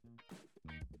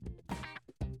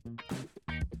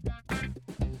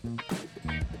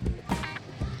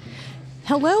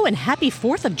Hello and happy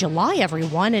 4th of July,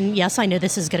 everyone. And yes, I know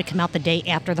this is going to come out the day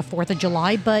after the 4th of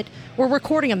July, but we're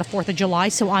recording on the 4th of July,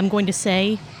 so I'm going to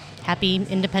say happy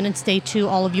Independence Day to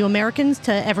all of you Americans,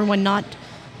 to everyone not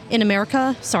in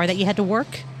America. Sorry that you had to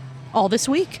work all this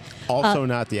week. Also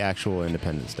not the actual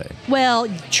Independence Day. Well,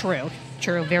 true.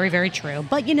 Very, very true.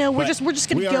 But, you know, we're just going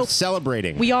to go. We are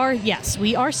celebrating. We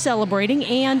are celebrating,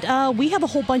 and we have a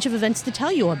whole bunch of events to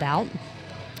tell you about.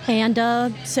 And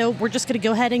so we're just going to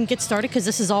go ahead and get started because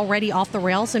this is already off the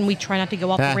rails, and we try not to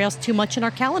go off the rails too much in our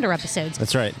calendar episodes.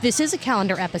 That's right. This is a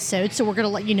calendar episode, so we're going to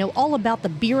let you know all about the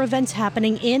beer events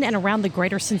happening in and around the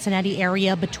greater Cincinnati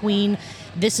area between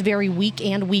this very week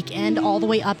and weekend, all the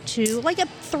way up to like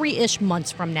 3-ish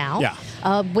months from now.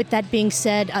 Yeah. With that being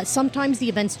said, sometimes the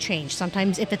events change.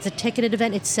 Sometimes if it's a ticketed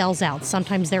event, it sells out.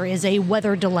 Sometimes there is a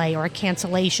weather delay or a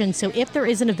cancellation. So if there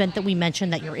is an event that we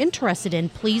mentioned that you're interested in,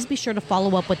 please be sure to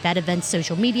follow up with that event's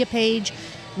social media page,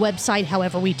 website,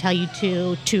 however we tell you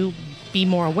to be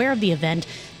more aware of the event.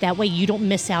 That way you don't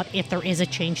miss out if there is a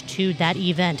change to that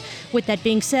event. With that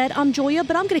being said, I'm Julia,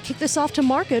 but I'm going to kick this off to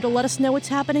Marco to let us know what's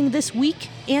happening this week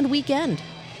and weekend.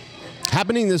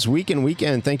 Happening this week and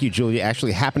weekend, thank you, Julia.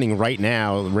 Actually happening right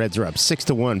now. The Reds are up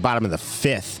 6-1, bottom of the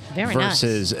 5th. Very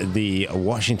versus the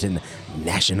Washington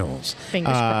Nationals.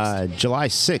 Fingers crossed. July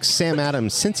 6th, Sam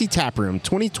Adams, Cincy Taproom,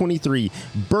 2023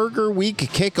 Burger Week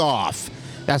kickoff.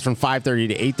 That's from 5:30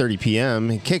 to 8:30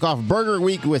 p.m. Kickoff Burger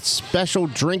Week with special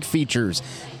drink features,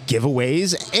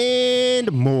 giveaways,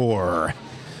 and more.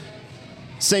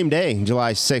 Same day,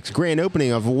 July 6th, grand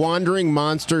opening of Wandering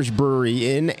Monsters Brewery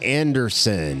in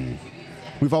Anderson.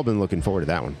 We've all been looking forward to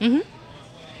that one. Mm-hmm.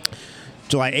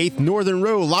 July 8th, Northern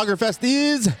Row Lagerfest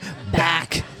is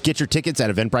back. Get your tickets at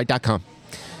eventbrite.com.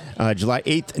 July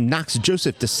 8th, Knox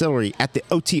Joseph Distillery at the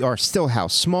OTR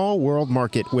Stillhouse Small World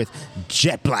Market with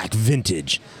Jet Black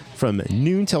Vintage from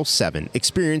noon till 7.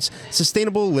 Experience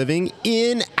sustainable living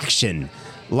in action.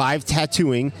 Live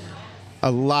tattooing,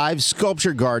 a live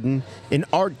sculpture garden, an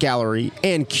art gallery,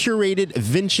 and curated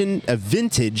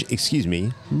vintage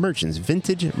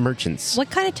merchants.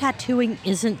 What kind of tattooing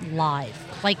isn't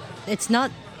live? Like, it's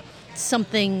not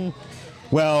something...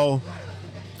 Well,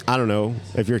 I don't know.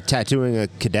 If you're tattooing a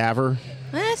cadaver.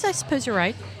 I suppose you're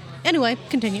right. Anyway,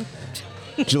 continue.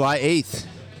 July 8th.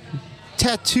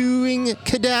 Tattooing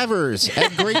cadavers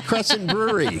at Great Crescent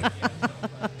Brewery.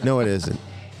 No, it isn't.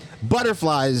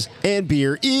 Butterflies and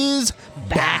beer is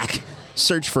back.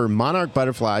 Search for Monarch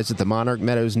Butterflies at the Monarch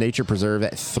Meadows Nature Preserve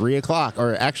at 3 o'clock,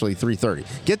 or actually 3:30.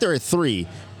 Get there at 3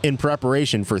 in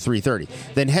preparation for 3:30.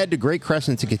 Then head to Great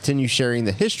Crescent to continue sharing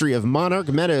the history of Monarch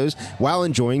Meadows while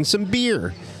enjoying some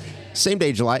beer. Same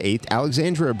day, July 8th,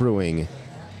 Alexandra Brewing.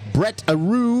 Brett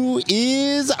Aru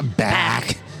is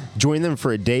back. Join them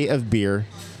for a day of beer.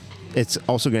 It's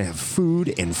also going to have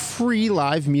food and free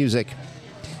live music.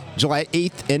 July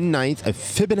 8th and 9th,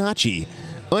 Fibonacci.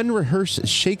 Unrehearsed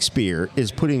Shakespeare is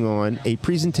putting on a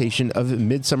presentation of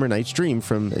Midsummer Night's Dream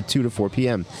from 2 to 4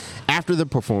 p.m. After the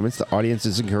performance, the audience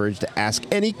is encouraged to ask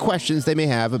any questions they may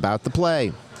have about the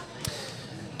play.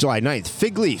 July 9th,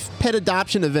 Fig Leaf Pet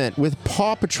Adoption Event with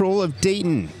Paw Patrol of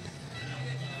Dayton.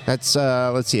 That's,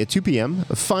 at 2 p.m.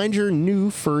 Find your new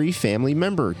furry family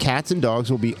member. Cats and dogs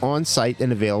will be on site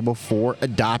and available for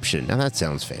adoption. Now, that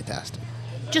sounds fantastic.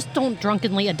 Just don't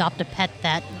drunkenly adopt a pet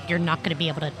that you're not going to be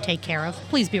able to take care of.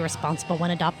 Please be responsible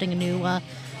when adopting a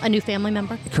new family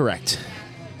member. Correct.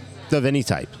 Of any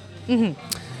type.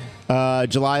 Mm-hmm.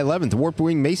 July 11th, Warp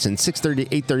Wing Mason, 6:30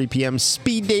 to 8:30 p.m.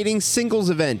 Speed Dating Singles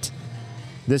Event.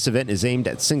 This event is aimed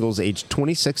at singles aged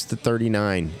 26 to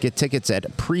 39. Get tickets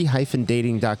at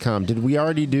pre-dating.com. Did we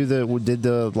already do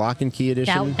the Lock and Key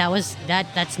edition?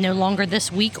 That's no longer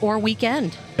this week or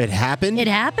weekend. It happened? It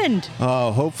happened.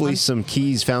 Oh, hopefully some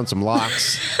keys found some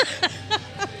locks.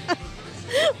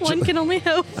 One can only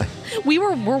hope.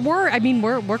 We're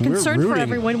concerned for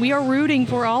everyone. We are rooting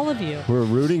for all of you. We're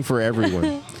rooting for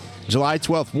everyone. July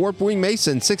 12th, Warp Wing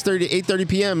Mason, 6:30 to 8:30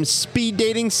 p.m. Speed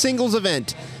Dating Singles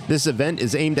Event. This event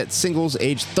is aimed at singles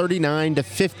aged 39 to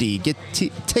 50. Get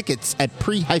tickets at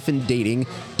pre-dating.com.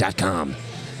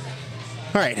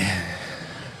 All right.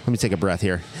 Let me take a breath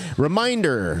here.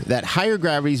 Reminder that Higher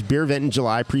Gravity's beer event in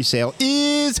July pre-sale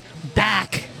is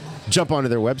back. Jump onto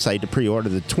their website to pre-order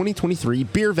the 2023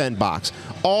 Beer Vent Box.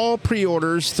 All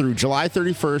pre-orders through July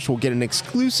 31st will get an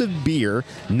exclusive beer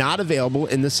not available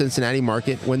in the Cincinnati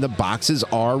market when the boxes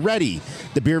are ready.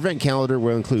 The Beer Vent calendar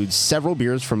will include several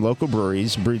beers from local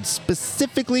breweries brewed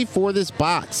specifically for this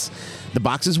box. The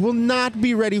boxes will not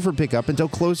be ready for pickup until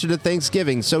closer to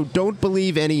Thanksgiving, so don't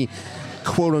believe any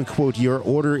quote-unquote your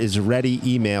order is ready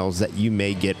emails that you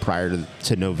may get prior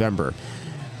to November.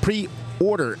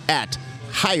 Pre-order at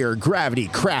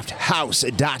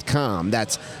highergravitycrafthouse.com.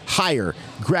 That's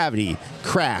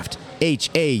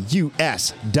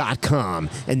highergravitycrafthouse.com.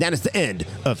 And that is the end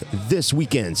of this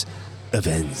weekend's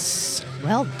events.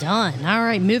 Well done. All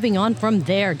right, moving on from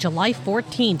there. July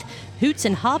 14th, Hoots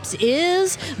and Hops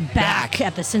is back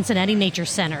at the Cincinnati Nature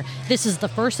Center. This is the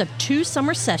first of 2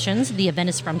 summer sessions. The event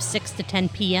is from 6 to 10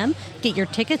 p.m. Get your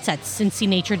tickets at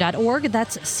cincynature.org.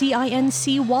 That's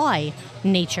CINCY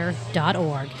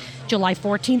nature.org. July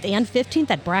 14th and 15th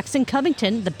at Braxton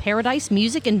Covington, the Paradise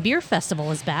Music and Beer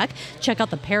Festival is back. Check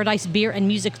out the Paradise Beer and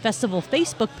Music Festival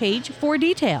Facebook page for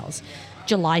details.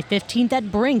 July 15th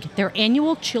at Brink, their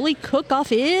annual chili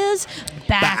cook-off is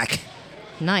back.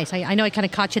 Nice. I know I kind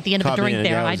of caught you at the end of a drink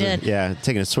there. Yeah, I did.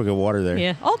 Taking a swig of water there.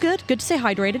 Yeah, all good. Good to stay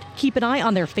hydrated. Keep an eye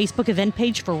on their Facebook event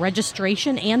page for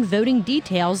registration and voting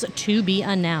details to be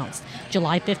announced.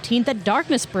 July 15th at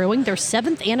Darkness Brewing, their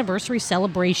 7th anniversary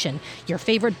celebration. Your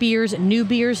favorite beers, new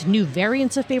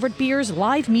variants of favorite beers,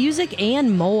 live music,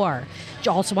 and more.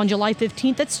 Also on July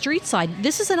 15th at Streetside,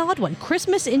 this is an odd one.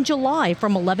 Christmas in July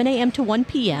from 11 a.m. to 1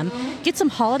 p.m. Get some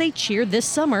holiday cheer this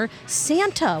summer.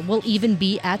 Santa will even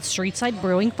be at Streetside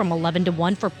Brewing from 11 to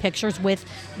 1 for pictures with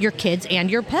your kids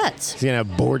and your pets. He's going to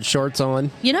have board shorts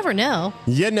on. You never know.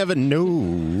 You never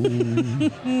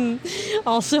know.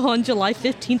 Also on July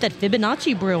 15th at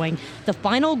Fibonacci Brewing, the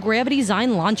Final Gravity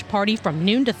Zine launch party from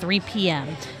noon to 3 p.m.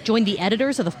 Join the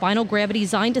editors of the Final Gravity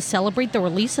Zine to celebrate the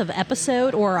release of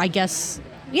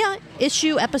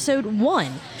issue episode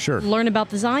 1. Sure. Learn about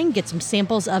the Zine, get some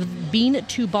samples of Bean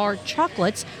to Bar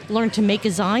chocolates, learn to make a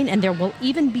Zine, and there will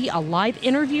even be a live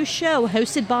interview show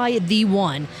hosted by the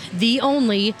one, the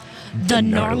only, the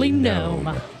Gnarly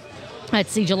Gnome.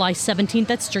 Let's see, July 17th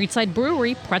at Streetside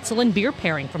Brewery, pretzel and beer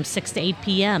pairing from 6 to 8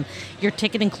 p.m. Your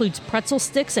ticket includes pretzel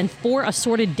sticks and 4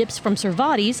 assorted dips from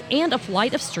Cervati's and a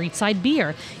flight of Streetside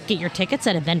beer. Get your tickets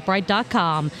at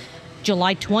eventbrite.com.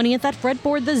 July 20th at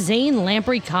Fretboard, the Zane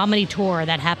Lamprey Comedy Tour.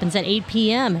 That happens at 8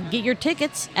 p.m. Get your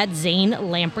tickets at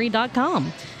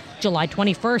zanelamprey.com. July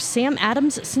 21st, Sam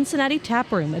Adams Cincinnati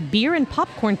Tap Room, beer and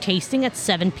popcorn tasting at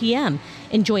 7 p.m.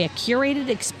 Enjoy a curated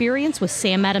experience with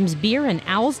Sam Adams beer and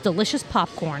Owl's delicious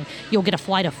popcorn. You'll get a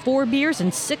flight of 4 beers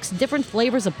and 6 different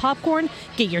flavors of popcorn.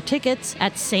 Get your tickets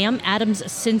at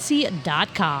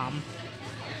samadamscincy.com.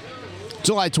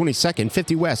 July 22nd,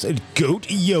 50 West, Goat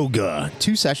Yoga.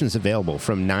 2 sessions available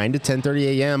from 9 to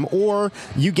 10:30 a.m. or,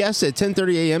 you guessed it,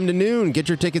 10:30 a.m. to noon. Get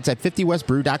your tickets at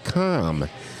 50westbrew.com.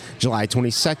 July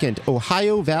 22nd,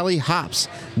 Ohio Valley Hops,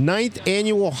 9th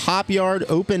Annual Hop Yard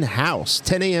Open House,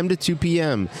 10 a.m. to 2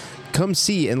 p.m. Come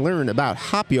see and learn about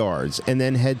hop yards, and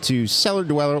then head to Cellar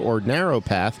Dweller or Narrow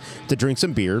Path to drink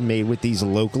some beer made with these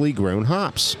locally grown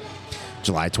hops.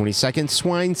 July 22nd,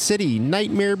 Swine City,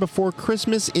 Nightmare Before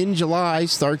Christmas in July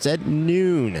starts at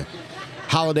noon.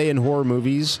 Holiday and horror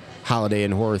movies, holiday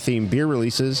and horror themed beer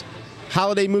releases,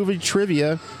 holiday movie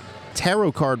trivia,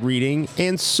 tarot card reading,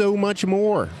 and so much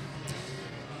more.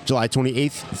 July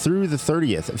 28th through the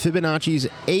 30th, Fibonacci's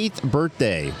 8th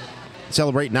birthday.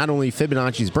 Celebrate not only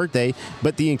Fibonacci's birthday,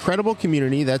 but the incredible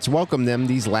community that's welcomed them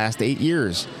these last 8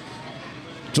 years.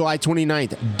 July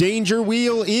 29th, Danger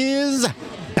Wheel is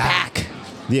back.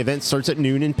 The event starts at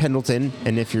noon in Pendleton,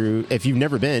 and if you've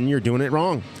never been, you're doing it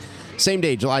wrong. Same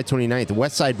day, July 29th,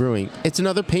 Westside Brewing. It's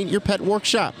another Paint Your Pet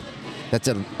workshop. That's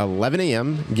at 11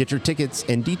 a.m. Get your tickets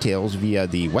and details via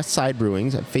the Westside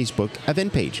Brewing's Facebook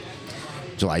event page.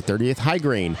 July 30th, High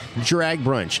Grain Drag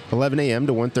Brunch, 11 a.m.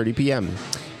 to 1:30 p.m.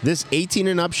 This 18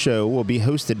 and up show will be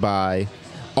hosted by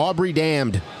Aubrey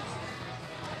Damned.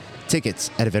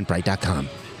 Tickets at eventbrite.com.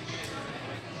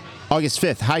 August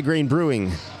 5th, High Grain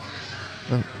Brewing.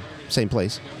 Oh, same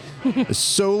place.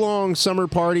 So Long Summer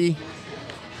Party.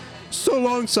 So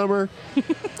long, summer.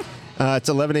 It's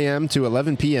 11 a.m. to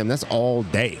 11 p.m. That's all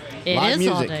day. It Live is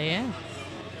music. all day, yeah.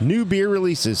 New beer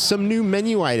releases, some new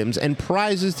menu items, and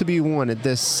prizes to be won at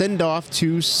this send-off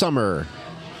to summer.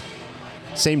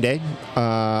 Same day,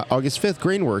 August 5th,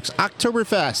 Grainworks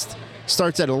Oktoberfest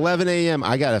starts at 11 a.m.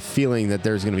 I got a feeling that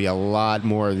there's going to be a lot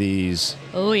more of these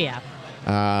Oh, yeah.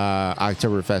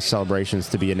 Oktoberfest celebrations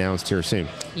to be announced here soon.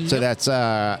 Yep. So that's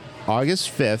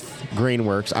August 5th,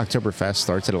 Grainworks Oktoberfest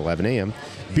starts at 11 a.m.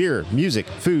 Beer, music,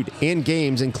 food, and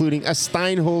games, including a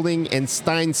Stein holding and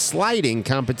Stein sliding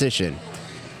competition.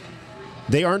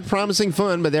 They aren't promising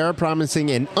fun, but they are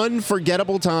promising an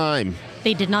unforgettable time.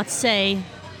 They did not say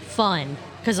fun,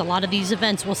 because a lot of these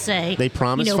events will say They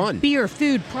promise fun. Beer,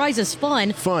 food, prizes,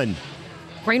 fun. Fun.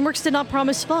 Grainworks did not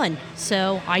promise fun,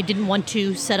 so I didn't want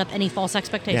to set up any false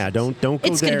expectations. Yeah, don't go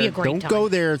It's there. going to be a great don't time. go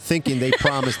there thinking they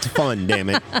promised fun, damn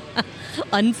it.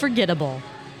 Unforgettable.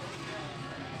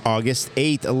 August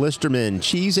 8th, Listerman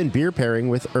cheese and beer pairing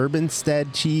with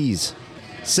Urbanstead cheese.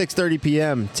 6:30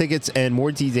 p.m. Tickets and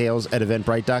more details at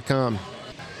eventbrite.com.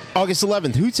 August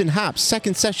 11th, Hoots and Hops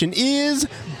second session is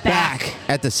back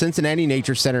at the Cincinnati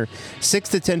Nature Center, 6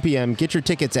 to 10 p.m. Get your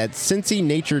tickets at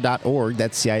cincynature.org.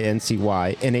 That's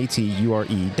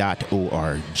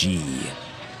CINCYNATURE.org.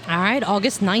 All right,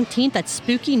 August 19th at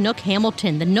Spooky Nook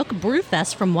Hamilton, the Nook Brew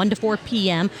Fest from 1 to 4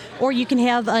 p.m., or you can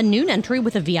have a noon entry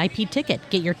with a VIP ticket.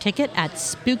 Get your ticket at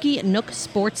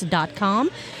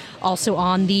spookynooksports.com. Also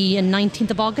on the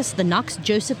 19th of August, the Knox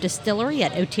Joseph Distillery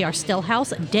at OTR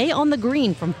Stillhouse, Day on the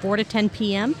Green from 4 to 10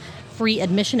 p.m. Free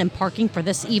admission and parking for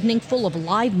this evening, full of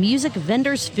live music,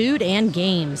 vendors, food, and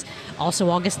games. Also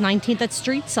August 19th at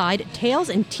Streetside, Tales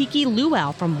and Tiki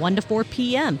Luau from 1 to 4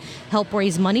 p.m. Help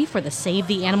raise money for the Save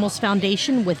the Animals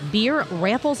Foundation with beer,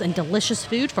 raffles, and delicious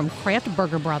food from Kraft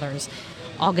Burger Brothers.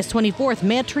 August 24th,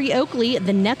 Mad Tree Oakley,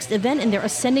 the next event in their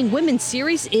Ascending Women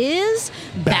series is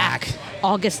back.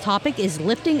 August topic is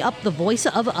Lifting Up the Voice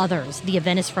of Others. The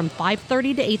event is from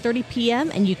 5:30 to 8:30 p.m.,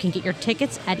 and you can get your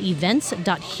tickets at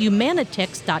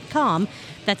events.humanitix.com.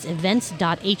 That's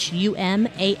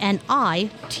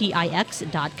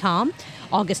events.humanitix.com.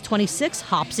 August 26th,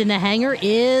 Hops in the Hangar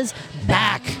is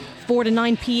back. 4 to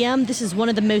 9 p.m. This is one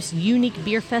of the most unique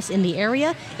beer fests in the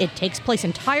area. It takes place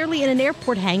entirely in an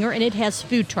airport hangar, and it has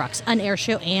food trucks, an air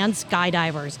show, and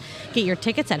skydivers. Get your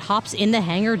tickets at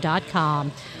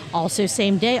hopsinthehangar.com. Also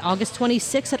same day, August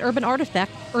 26th at Urban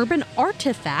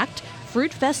Artifact,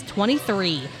 Fruit Fest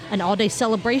 23, an all-day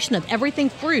celebration of everything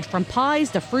fruit, from pies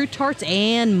to fruit tarts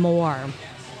and more.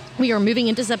 We are moving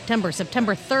into September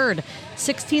 3rd,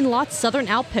 16 Lots Southern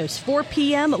Outpost, 4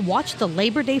 p.m. Watch the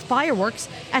Labor Day fireworks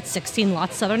at 16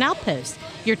 Lots Southern Outpost.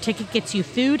 Your ticket gets you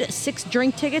food, 6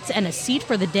 drink tickets, and a seat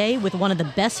for the day with one of the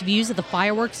best views of the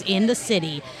fireworks in the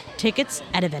city. Tickets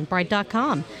at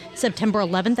eventbrite.com. September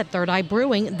 11th at Third Eye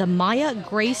Brewing, the Maya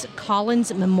Grace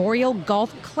Collins Memorial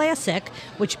Golf Classic,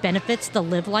 which benefits the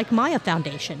Live Like Maya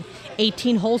Foundation.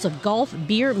 18 holes of golf,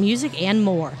 beer, music, and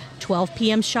more. 12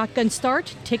 p.m. shotgun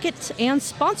start. Tickets and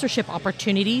sponsorship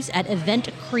opportunities at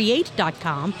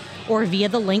eventcreate.com or via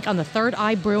the link on the Third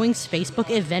Eye Brewing's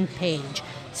Facebook event page.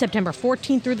 September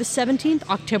 14th through the 17th,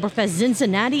 Oktoberfest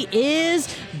Cincinnati is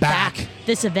back.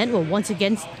 This event will once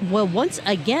again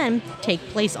take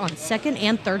place on 2nd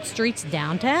and 3rd Streets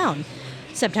downtown.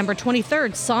 September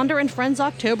 23rd, Sonder and Friends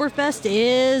Oktoberfest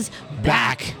is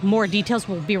back. More details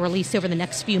will be released over the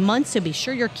next few months, so be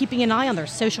sure you're keeping an eye on their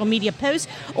social media posts,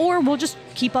 or we'll just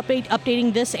keep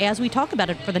updating this as we talk about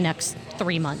it for the next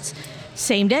 3 months.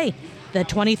 Same day, the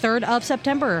 23rd of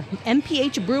September,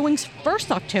 MPH Brewing's first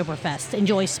Oktoberfest.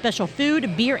 Enjoy special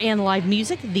food, beer, and live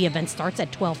music. The event starts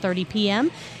at 12:30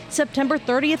 p.m. September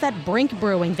 30th at Brink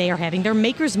Brewing. They are having their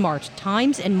Maker's March.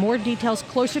 Times and more details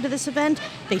closer to this event.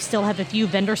 They still have a few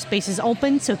vendor spaces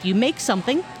open, so if you make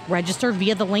something, register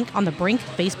via the link on the Brink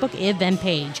Facebook event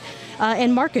page.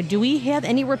 And Marco, do we have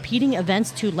any repeating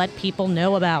events to let people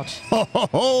know about?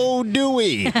 Oh, do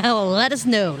we? Let us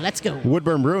know. Let's go.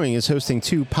 Woodburn Brewing is hosting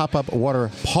 2 pop-up water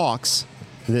parks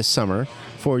this summer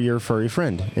for your furry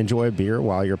friend. Enjoy a beer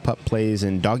while your pup plays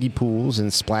in doggy pools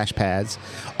and splash pads.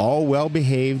 All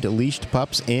well-behaved, leashed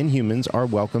pups and humans are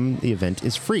welcome. The event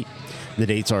is free. The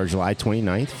dates are July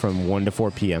 29th from 1 to 4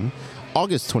 p.m.,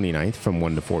 August 29th from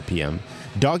 1 to 4 p.m.,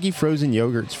 Doggy frozen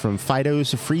yogurts from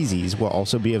Fido's Freezies will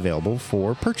also be available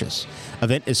for purchase.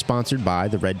 Event is sponsored by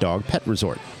the Red Dog Pet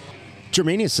Resort.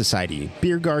 Germania Society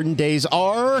Beer Garden Days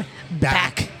are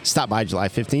back. Stop by July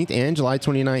 15th and July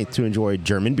 29th to enjoy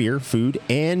German beer, food,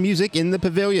 and music in the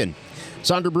pavilion.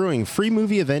 Sonder Brewing free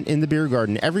movie event in the beer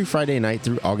garden every Friday night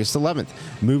through August 11th.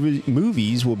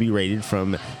 Movies will be rated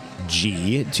from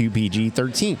G to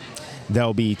PG-13.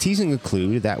 They'll be teasing a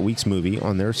clue to that week's movie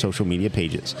on their social media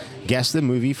pages. Guess the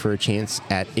movie for a chance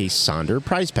at a Sonder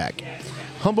prize pack.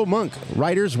 Humble Monk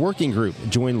Writers Working Group.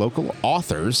 Join local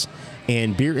authors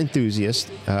and beer enthusiast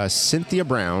Cynthia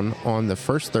Brown on the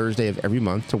first Thursday of every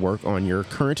month to work on your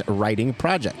current writing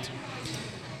project.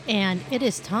 And it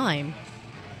is time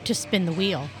to spin the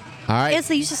wheel. All right. As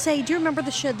they used to say, do you remember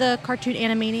the cartoon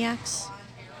Animaniacs?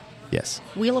 Yes.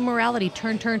 Wheel of Morality,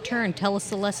 turn, turn, turn. Tell us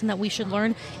the lesson that we should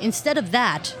learn. Instead of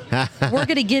that, we're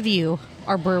going to give you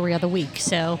our Brewery of the Week.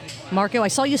 So, Marco, I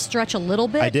saw you stretch a little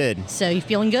bit. I did. So, you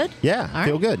feeling good? Yeah, I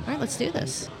feel good. All right, let's do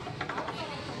this.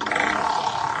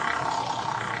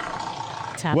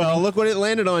 Well, look what it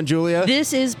landed on, Julia.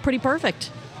 This is pretty perfect.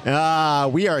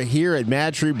 We are here at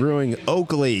Mad Tree Brewing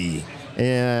Oakley,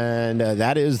 and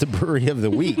that is the Brewery of the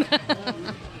Week.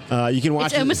 You can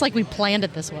watch. It's almost like we planned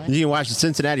it this way. You can watch the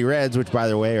Cincinnati Reds, which, by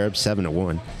the way, are up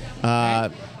 7-1.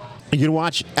 You can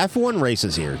watch F1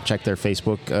 races here. Check their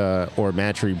Facebook or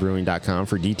MadTreeBrewing.com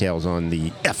for details on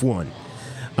the F1.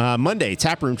 Monday,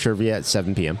 taproom trivia at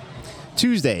 7 p.m.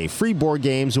 Tuesday, free board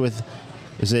games with,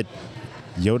 is it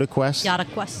Yoda Quest? Yada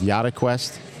Quest. Yada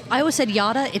Quest. I always said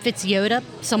Yada. If it's Yoda,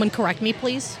 someone correct me,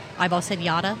 please. I've always said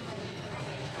Yada.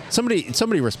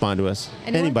 Somebody respond to us.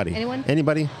 Anyone? Anybody? Anyone?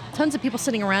 Anybody? Tons of people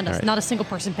sitting around us. All right. Not a single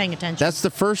person paying attention. That's the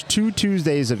first 2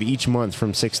 Tuesdays of each month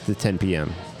from 6 to 10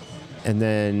 p.m. And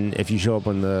then if you show up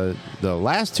on the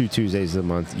last 2 Tuesdays of the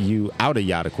month, you out of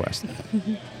Yada Quest.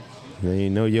 There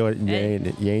ain't no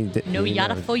Yoda. No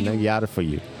Yada for you. No Yada for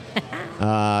you.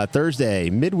 Thursday,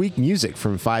 midweek music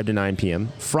from 5 to 9 p.m.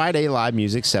 Friday, live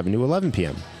music 7 to 11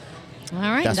 p.m. All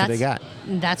right. That's what they got.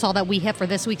 That's all that we have for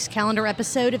this week's calendar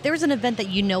episode. If there's an event that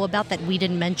you know about that we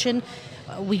didn't mention,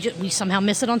 we somehow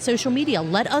miss it on social media,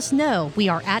 let us know. We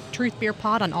are at Truth Beer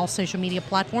Pod on all social media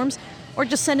platforms. Or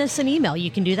just send us an email.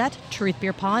 You can do that,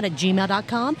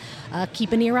 truthbeerpod@gmail.com.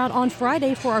 Keep an ear out on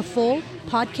Friday for our full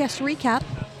podcast recap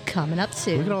coming up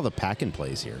soon. Look at all the pack and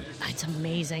plays here. It's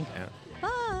amazing. Yeah.